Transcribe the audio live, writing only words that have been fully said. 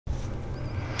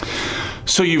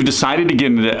So you've decided to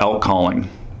get into elk calling.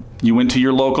 You went to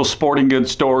your local sporting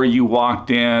goods store, you walked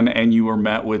in, and you were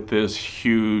met with this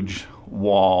huge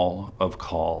wall of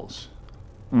calls.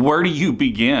 Where do you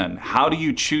begin? How do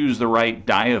you choose the right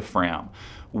diaphragm?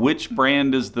 Which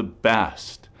brand is the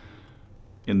best?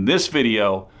 In this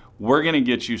video, we're going to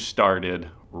get you started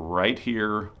right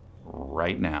here,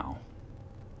 right now.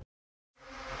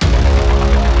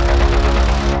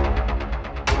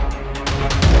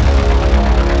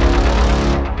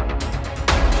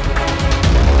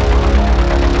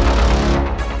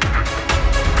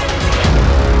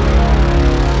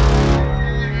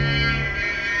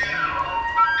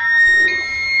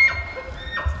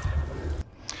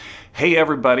 Hey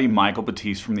everybody, Michael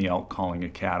Batiste from the Elk Calling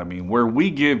Academy, where we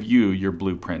give you your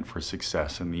blueprint for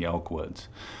success in the elk woods.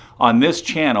 On this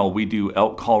channel, we do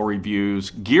elk call reviews,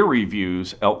 gear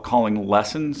reviews, elk calling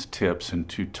lessons, tips, and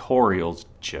tutorials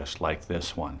just like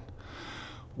this one.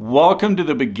 Welcome to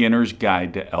the Beginner's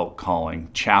Guide to Elk Calling,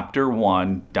 Chapter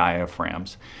 1,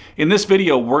 Diaphragms. In this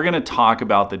video, we're going to talk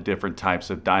about the different types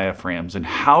of diaphragms and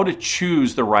how to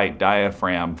choose the right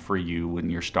diaphragm for you when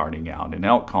you're starting out in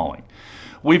elk calling.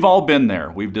 We've all been there.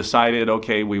 We've decided,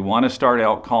 okay, we want to start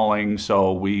elk calling,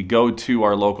 so we go to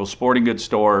our local sporting goods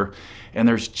store, and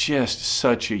there's just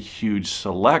such a huge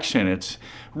selection. It's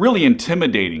really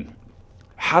intimidating.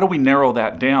 How do we narrow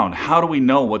that down? How do we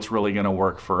know what's really going to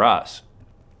work for us?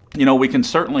 You know, we can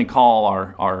certainly call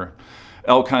our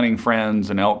elk hunting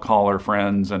friends and elk caller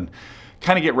friends and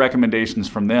kind of get recommendations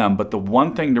from them, but the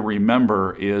one thing to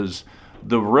remember is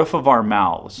the roof of our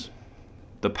mouths,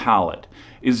 the palate,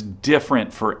 is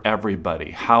different for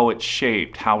everybody. How it's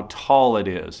shaped, how tall it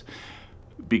is.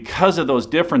 Because of those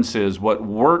differences, what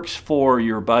works for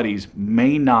your buddies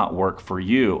may not work for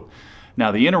you.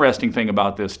 Now, the interesting thing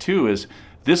about this too is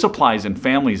this applies in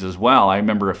families as well. I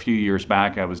remember a few years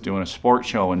back I was doing a sports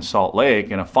show in Salt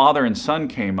Lake, and a father and son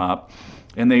came up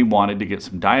and they wanted to get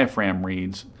some diaphragm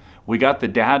reeds. We got the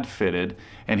dad fitted,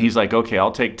 and he's like, okay,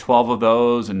 I'll take 12 of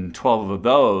those and 12 of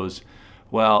those.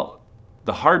 Well,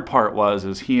 the hard part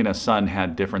is he and his son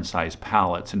had different size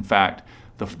pallets. In fact,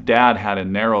 the dad had a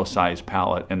narrow size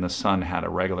pallet and the son had a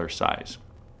regular size.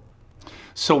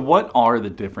 So what are the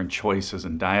different choices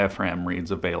in diaphragm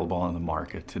reeds available on the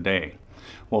market today?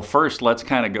 Well, first, let's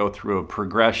kind of go through a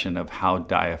progression of how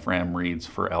diaphragm reeds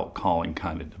for elk calling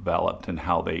kind of developed and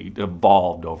how they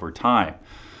evolved over time.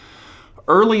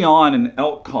 Early on in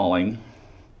elk calling,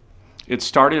 it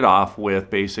started off with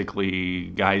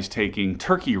basically guys taking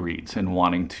turkey reeds and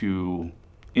wanting to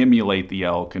emulate the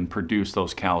elk and produce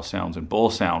those cow sounds and bull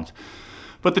sounds.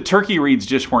 But the turkey reeds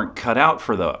just weren't cut out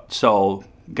for that. So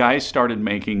guys started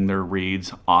making their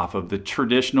reeds off of the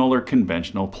traditional or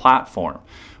conventional platform,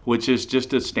 which is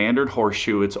just a standard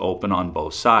horseshoe. It's open on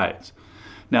both sides.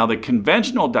 Now, the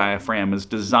conventional diaphragm is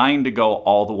designed to go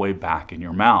all the way back in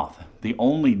your mouth. The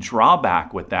only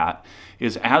drawback with that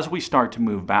is as we start to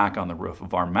move back on the roof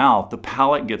of our mouth, the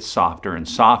palate gets softer and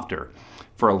softer.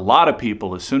 For a lot of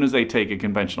people, as soon as they take a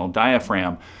conventional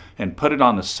diaphragm and put it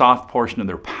on the soft portion of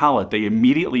their palate, they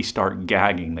immediately start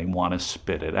gagging. They want to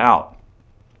spit it out.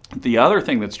 The other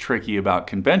thing that's tricky about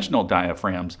conventional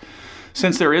diaphragms,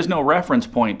 since there is no reference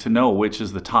point to know which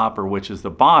is the top or which is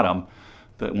the bottom,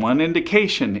 the one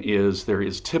indication is there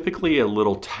is typically a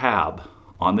little tab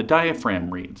on the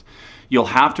diaphragm reeds. You'll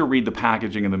have to read the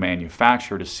packaging of the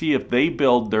manufacturer to see if they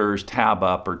build theirs tab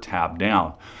up or tab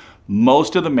down.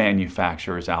 Most of the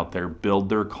manufacturers out there build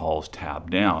their calls tab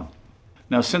down.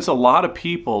 Now, since a lot of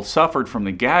people suffered from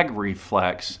the gag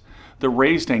reflex, the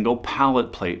raised angle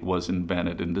palate plate was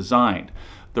invented and designed.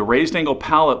 The raised angle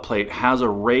palate plate has a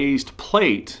raised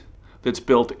plate that's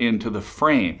built into the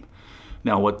frame.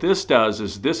 Now, what this does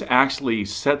is this actually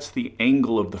sets the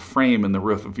angle of the frame in the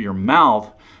roof of your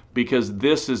mouth because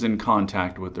this is in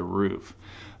contact with the roof.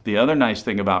 The other nice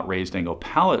thing about raised angle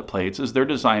palate plates is they're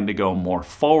designed to go more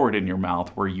forward in your mouth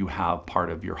where you have part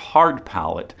of your hard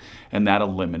palate, and that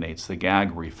eliminates the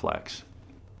gag reflex.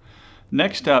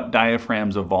 Next up,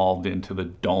 diaphragms evolved into the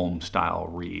dome style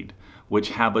reed,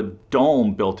 which have a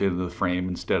dome built into the frame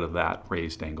instead of that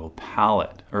raised angle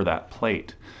palate or that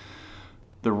plate.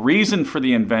 The reason for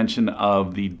the invention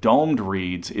of the domed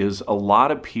reeds is a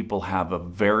lot of people have a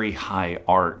very high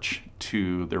arch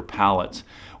to their palates,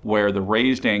 where the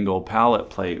raised angle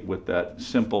palate plate with that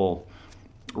simple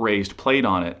raised plate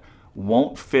on it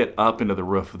won't fit up into the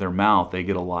roof of their mouth. They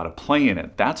get a lot of play in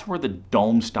it. That's where the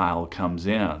dome style comes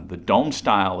in. The dome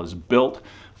style is built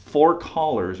for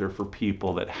callers or for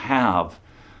people that have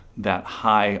that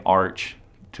high arch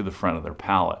to the front of their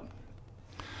palate.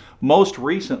 Most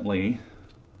recently,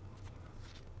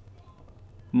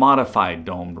 modified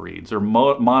domed reeds or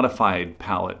modified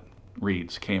pallet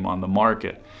reeds came on the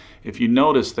market. If you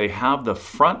notice, they have the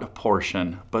front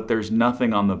portion, but there's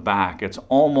nothing on the back. It's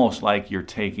almost like you're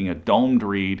taking a domed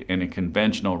reed and a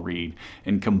conventional reed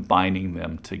and combining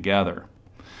them together.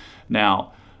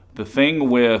 Now, the thing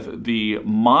with the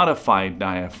modified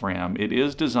diaphragm, it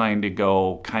is designed to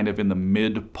go kind of in the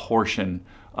mid portion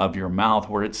of your mouth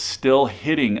where it's still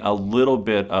hitting a little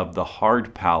bit of the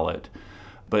hard palate,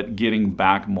 but getting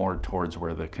back more towards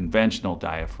where the conventional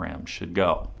diaphragm should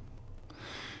go.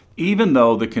 Even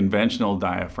though the conventional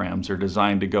diaphragms are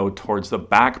designed to go towards the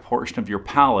back portion of your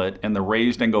palate and the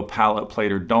raised angle palate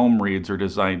plate or dome reeds are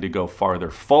designed to go farther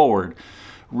forward,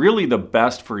 really the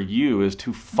best for you is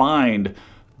to find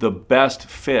the best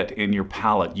fit in your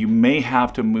palate. You may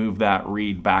have to move that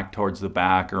reed back towards the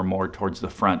back or more towards the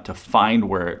front to find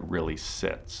where it really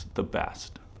sits the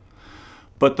best.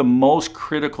 But the most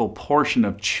critical portion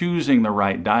of choosing the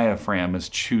right diaphragm is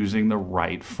choosing the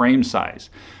right frame size.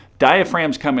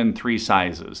 Diaphragms come in 3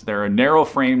 sizes. There are narrow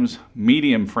frames,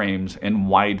 medium frames, and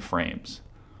wide frames.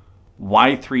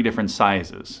 Why 3 different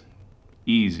sizes?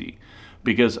 Easy.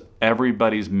 Because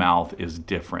everybody's mouth is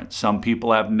different. Some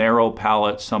people have narrow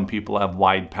palates, some people have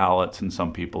wide palates, and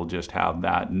some people just have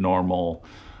that normal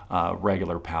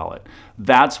regular palate.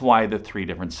 That's why the 3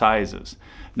 different sizes.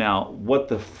 Now, what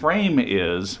the frame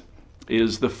is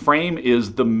the frame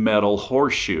is the metal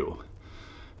horseshoe.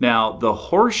 Now, the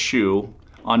horseshoe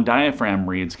on diaphragm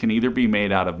reeds can either be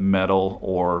made out of metal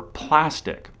or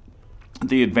plastic.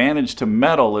 The advantage to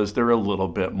metal is they're a little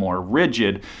bit more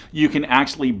rigid. You can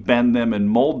actually bend them and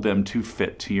mold them to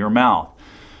fit to your mouth.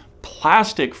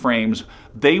 Plastic frames,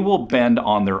 they will bend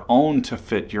on their own to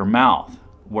fit your mouth,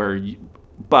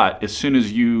 but as soon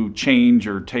as you change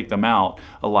or take them out,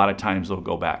 a lot of times they'll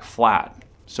go back flat.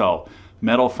 So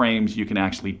metal frames, you can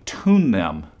actually tune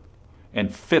them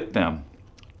and fit them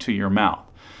to your mouth.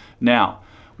 Now,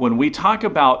 when we talk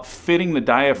about fitting the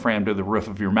diaphragm to the roof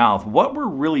of your mouth, what we're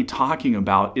really talking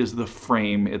about is the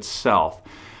frame itself.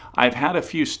 I've had a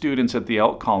few students at the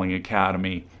Elk Calling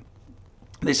Academy.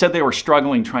 They said they were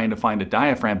struggling trying to find a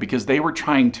diaphragm because they were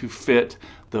trying to fit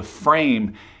the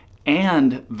frame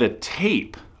and the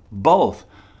tape both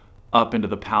up into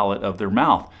the palate of their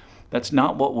mouth. That's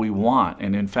not what we want.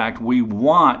 And in fact, we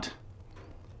want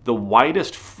the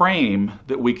widest frame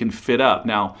that we can fit up.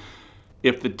 Now,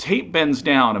 if the tape bends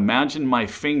down, imagine my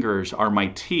fingers are my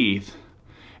teeth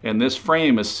and this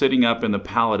frame is sitting up in the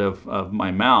palate of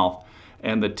my mouth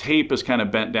and the tape is kind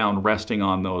of bent down resting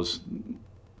on those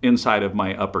inside of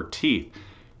my upper teeth.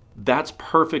 That's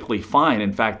perfectly fine.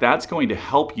 In fact, that's going to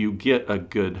help you get a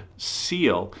good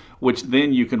seal, which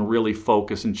then you can really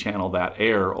focus and channel that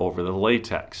air over the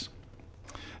latex.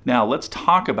 Now let's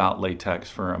talk about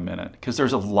latex for a minute because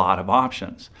there's a lot of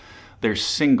options. There's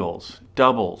singles,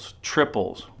 doubles,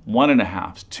 triples,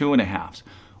 1.5s, 2.5s.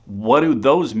 What do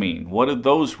those mean? What do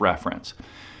those reference?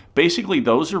 Basically,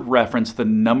 those are reference the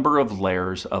number of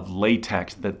layers of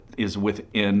latex that is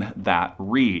within that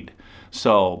reed.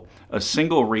 So a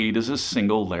single reed is a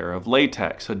single layer of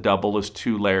latex. A double is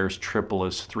 2 layers, triple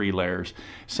is 3 layers.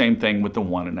 Same thing with the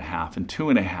 1.5 and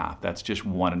 2.5. That's just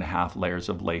 1.5 layers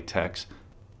of latex,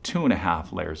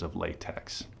 2.5 layers of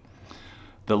latex.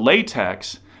 The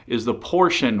latex is the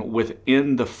portion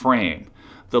within the frame.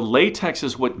 The latex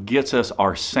is what gets us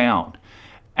our sound.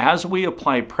 As we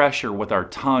apply pressure with our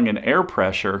tongue and air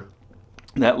pressure,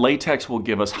 that latex will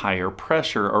give us higher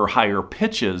pressure or higher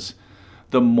pitches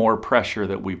the more pressure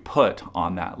that we put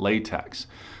on that latex.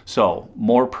 So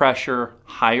more pressure,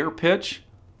 higher pitch,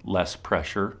 less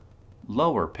pressure,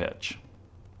 lower pitch.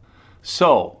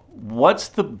 So what's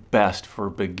the best for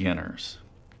beginners?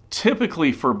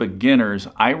 Typically for beginners,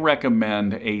 I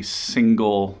recommend a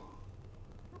single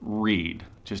reed,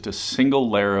 just a single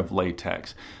layer of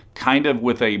latex, kind of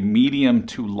with a medium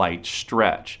to light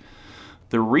stretch.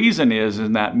 The reason is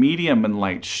in that medium and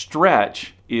light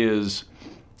stretch is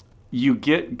you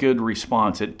get good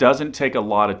response. It doesn't take a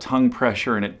lot of tongue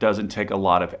pressure and it doesn't take a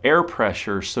lot of air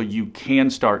pressure, so you can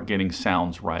start getting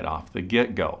sounds right off the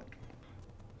get-go.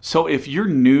 So if you're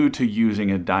new to using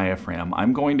a diaphragm,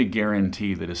 I'm going to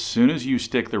guarantee that as soon as you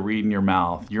stick the reed in your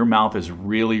mouth is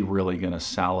really, really going to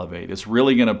salivate. It's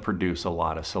really going to produce a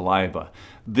lot of saliva.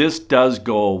 This does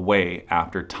go away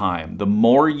after time. The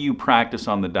more you practice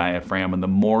on the diaphragm and the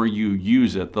more you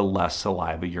use it, the less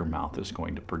saliva your mouth is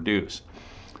going to produce.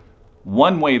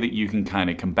 One way that you can kind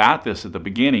of combat this at the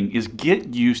beginning is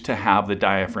get used to have the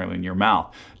diaphragm in your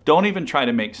mouth. Don't even try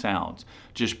to make sounds.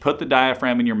 Just put the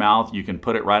diaphragm in your mouth. You can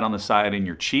put it right on the side in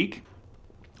your cheek,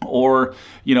 or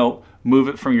Move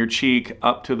it from your cheek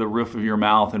up to the roof of your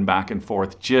mouth and back and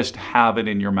forth. Just have it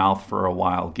in your mouth for a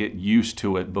while. Get used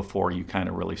to it before you kind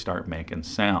of really start making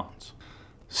sounds.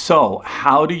 So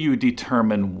how do you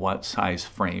determine what size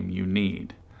frame you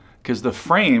need? Because the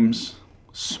frames,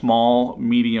 small,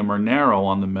 medium, or narrow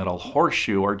on the metal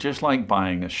horseshoe, are just like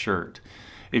buying a shirt.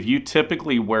 If you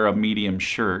typically wear a medium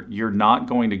shirt, you're not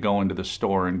going to go into the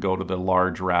store and go to the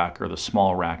large rack or the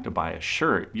small rack to buy a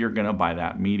shirt. You're going to buy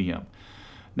that medium.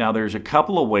 Now there's a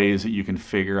couple of ways that you can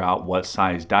figure out what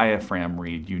size diaphragm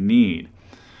reed you need.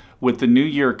 With the new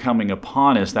year coming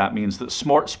upon us, that means that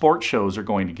sport shows are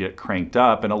going to get cranked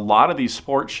up, and a lot of these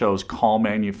sport shows, call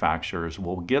manufacturers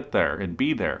will get there and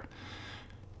be there.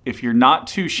 If you're not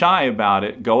too shy about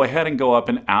it, go ahead and go up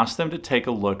and ask them to take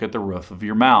a look at the roof of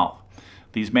your mouth.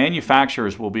 These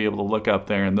manufacturers will be able to look up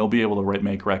there and they'll be able to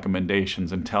make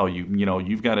recommendations and tell you,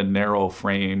 you've got a narrow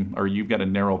frame, or you've got a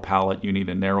narrow palate, you need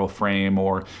a narrow frame,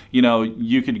 or,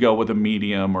 you could go with a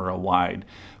medium or a wide.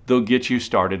 They'll get you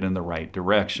started in the right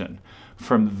direction.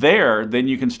 From there, then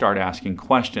you can start asking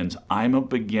questions. I'm a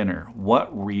beginner. What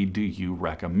reed do you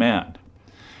recommend?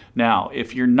 Now,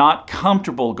 if you're not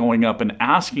comfortable going up and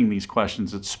asking these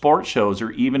questions at sport shows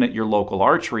or even at your local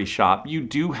archery shop, you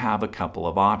do have a couple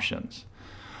of options.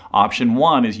 Option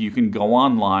one is you can go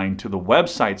online to the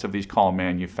websites of these call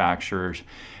manufacturers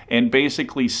and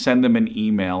basically send them an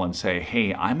email and say,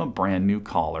 hey, I'm a brand new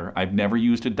caller. I've never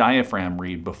used a diaphragm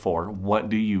reed before. What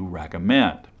do you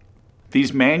recommend?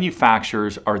 These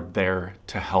manufacturers are there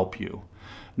to help you.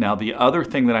 Now, the other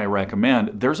thing that I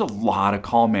recommend, there's a lot of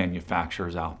call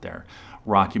manufacturers out there.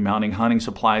 Rocky Mountain Hunting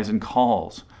Supplies and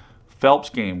Calls, Phelps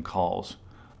Game Calls,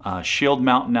 Shield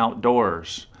Mountain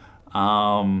Outdoors,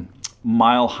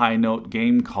 Mile High Note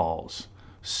Game Calls,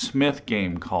 Smith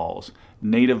Game Calls,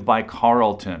 Native by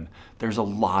Carlton. There's a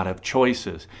lot of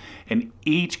choices. And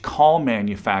each call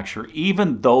manufacturer,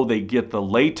 even though they get the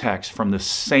latex from the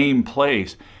same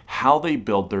place, how they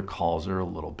build their calls are a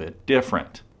little bit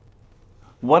different.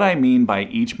 What I mean by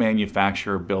each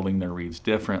manufacturer building their reeds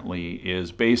differently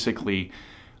is basically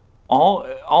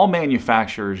all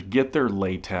manufacturers get their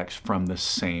latex from the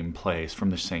same place,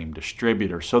 from the same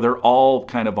distributor. So they're all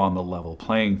kind of on the level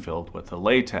playing field with the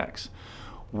latex.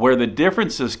 Where the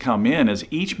differences come in is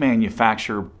each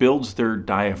manufacturer builds their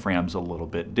diaphragms a little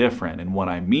bit different. And what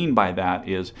I mean by that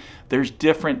is there's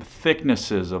different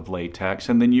thicknesses of latex,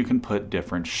 and then you can put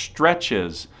different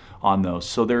stretches on those.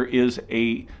 So there is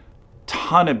a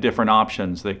ton of different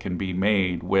options that can be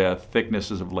made with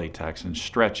thicknesses of latex and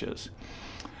stretches.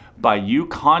 By you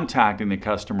contacting the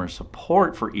customer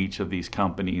support for each of these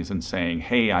companies and saying,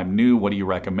 hey, I'm new, what do you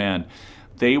recommend?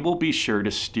 They will be sure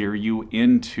to steer you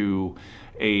into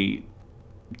a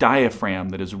diaphragm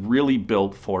that is really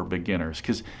built for beginners,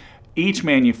 because each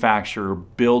manufacturer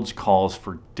builds calls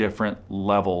for different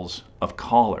levels of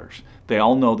callers. They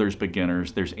all know there's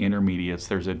beginners, there's intermediates,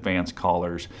 there's advanced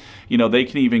callers. They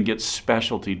can even get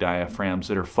specialty diaphragms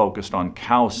that are focused on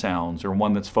cow sounds, or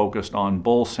one that's focused on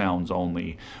bull sounds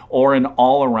only, or an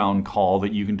all-around call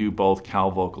that you can do both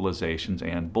cow vocalizations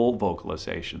and bull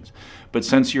vocalizations. But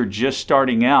since you're just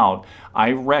starting out,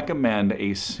 I recommend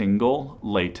a single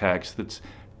latex that's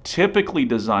typically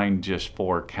designed just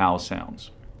for cow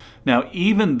sounds. Now,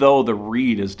 even though the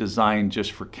reed is designed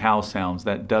just for cow sounds,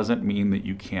 that doesn't mean that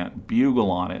you can't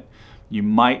bugle on it. You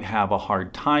might have a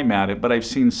hard time at it, but I've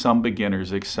seen some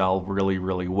beginners excel really,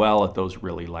 really well at those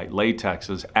really light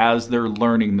latexes as they're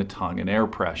learning the tongue and air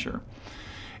pressure.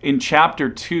 In Chapter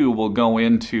 2, we'll go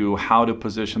into how to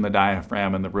position the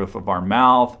diaphragm in the roof of our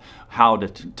mouth, how to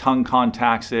tongue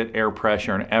contacts it, air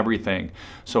pressure, and everything.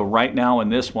 So right now in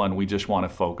this one, we just want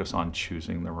to focus on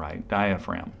choosing the right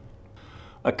diaphragm.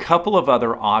 A couple of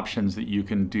other options that you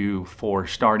can do for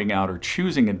starting out or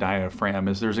choosing a diaphragm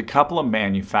is there's a couple of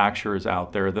manufacturers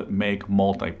out there that make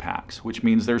multi-packs, which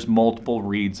means there's multiple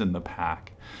reeds in the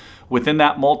pack. Within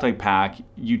that multi-pack,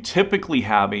 you typically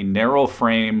have a narrow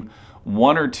frame,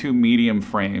 one or two medium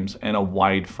frames, and a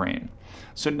wide frame.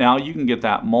 So now you can get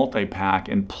that multi-pack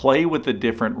and play with the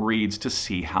different reeds to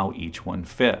see how each one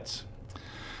fits.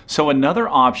 So another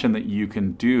option that you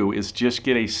can do is just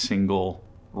get a single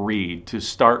reed to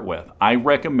start with. I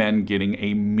recommend getting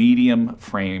a medium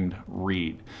framed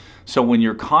reed. So when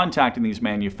you're contacting these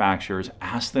manufacturers,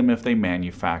 ask them if they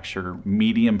manufacture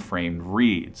medium framed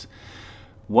reeds.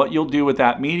 What you'll do with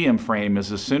that medium frame is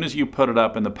as soon as you put it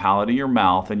up in the palate of your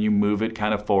mouth and you move it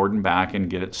kind of forward and back and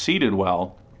get it seated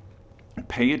well,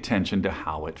 pay attention to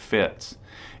how it fits.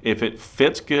 If it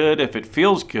fits good, if it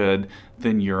feels good,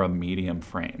 then you're a medium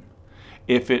frame.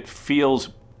 If it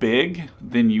feels big,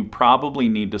 then you probably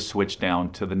need to switch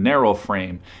down to the narrow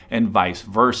frame, and vice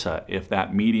versa. If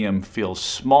that medium feels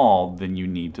small, then you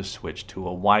need to switch to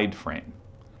a wide frame.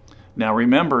 Now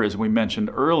remember, as we mentioned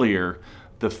earlier,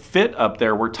 the fit up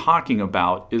there we're talking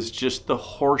about is just the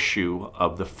horseshoe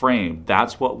of the frame.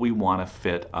 That's what we want to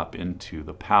fit up into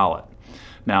the palate.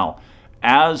 Now,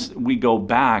 as we go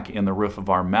back in the roof of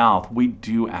our mouth, we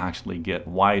do actually get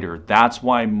wider. That's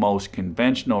why most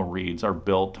conventional reeds are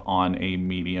built on a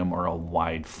medium or a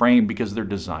wide frame, because they're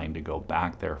designed to go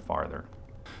back there farther.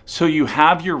 So you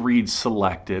have your reed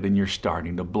selected and you're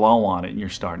starting to blow on it and you're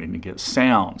starting to get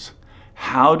sounds.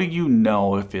 How do you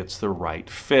know if it's the right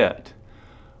fit?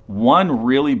 One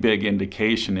really big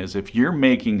indication is if you're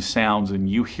making sounds and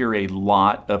you hear a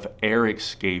lot of air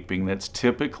escaping, that's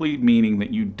typically meaning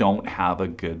that you don't have a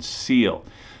good seal.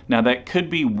 Now that could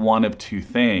be one of two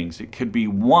things. It could be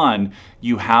one,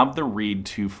 you have the reed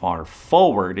too far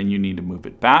forward and you need to move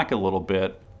it back a little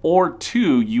bit, or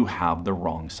two, you have the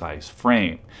wrong size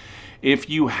frame.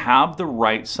 If you have the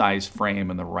right size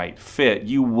frame and the right fit,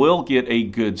 you will get a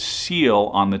good seal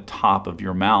on the top of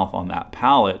your mouth on that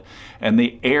palate, and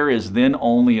the air is then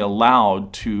only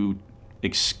allowed to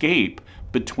escape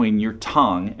between your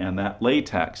tongue and that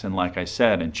latex. And like I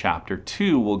said, in Chapter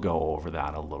 2, we'll go over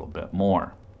that a little bit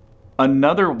more.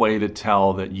 Another way to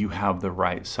tell that you have the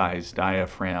right size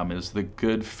diaphragm is the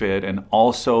good fit, and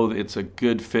also it's a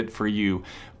good fit for you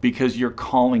because your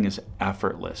calling is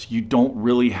effortless. You don't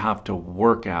really have to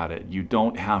work at it. You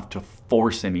don't have to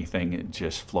force anything. It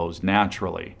just flows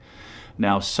naturally.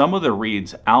 Now, some of the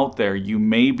reeds out there you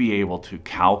may be able to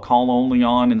cow call only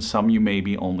on, and some you may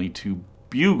be only to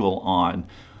bugle on,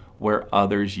 where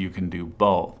others you can do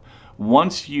both.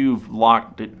 Once you've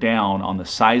locked it down on the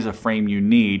size of frame you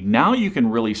need, now you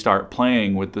can really start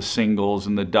playing with the singles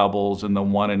and the doubles and the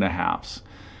 1.5s.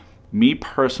 Me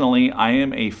personally, I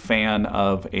am a fan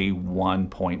of a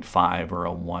 1.5 or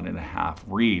a 1.5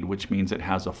 reed, which means it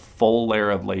has a full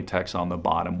layer of latex on the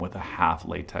bottom with a half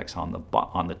latex on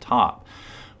the top.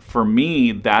 For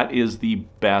me, that is the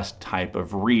best type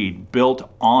of reed built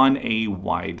on a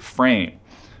wide frame.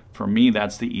 For me,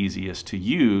 that's the easiest to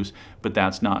use, but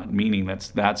that's not meaning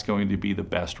that's going to be the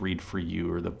best reed for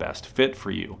you or the best fit for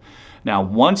you. Now,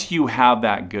 once you have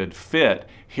that good fit,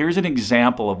 here's an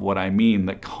example of what I mean,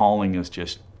 that calling is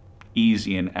just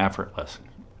easy and effortless.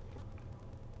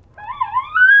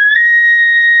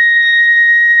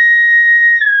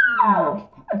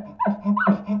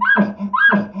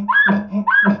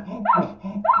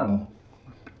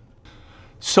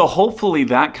 So hopefully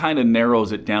that kind of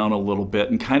narrows it down a little bit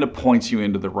and kind of points you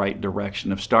into the right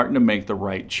direction of starting to make the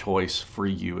right choice for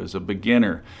you as a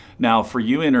beginner. Now, for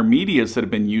you intermediates that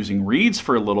have been using reeds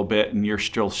for a little bit and you're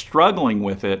still struggling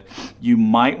with it, you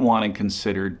might want to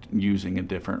consider using a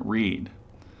different reed.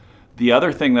 The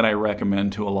other thing that I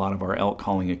recommend to a lot of our Elk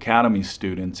Calling Academy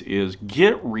students is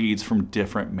get reeds from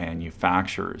different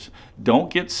manufacturers.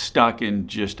 Don't get stuck in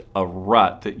just a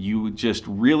rut that you just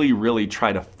really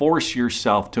try to force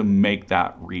yourself to make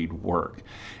that reed work.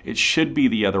 It should be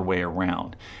the other way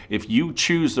around. If you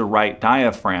choose the right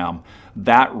diaphragm,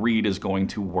 that reed is going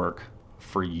to work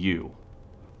for you.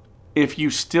 If you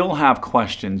still have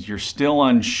questions, you're still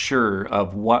unsure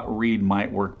of what reed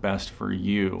might work best for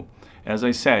you, as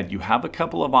I said, you have a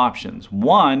couple of options.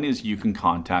 One is you can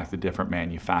contact the different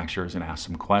manufacturers and ask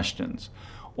some questions.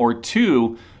 Or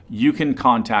two, you can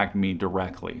contact me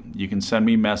directly. You can send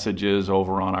me messages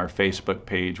over on our Facebook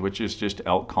page, which is just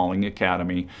Elk Calling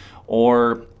Academy,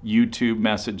 or YouTube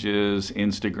messages,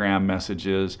 Instagram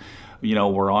messages. You know,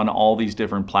 we're on all these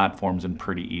different platforms and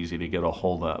pretty easy to get a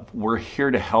hold of. We're here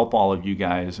to help all of you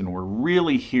guys, and we're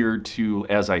really here to,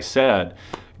 as I said,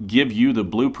 give you the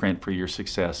blueprint for your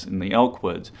success in the elk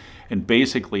woods. And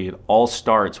basically it all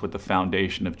starts with the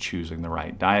foundation of choosing the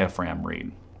right diaphragm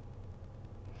reed.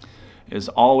 As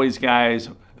always, guys,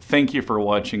 thank you for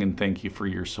watching and thank you for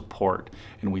your support.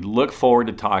 And we look forward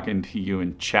to talking to you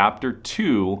in Chapter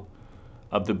 2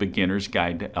 of the Beginner's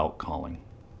Guide to Elk Calling.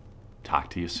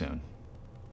 Talk to you soon.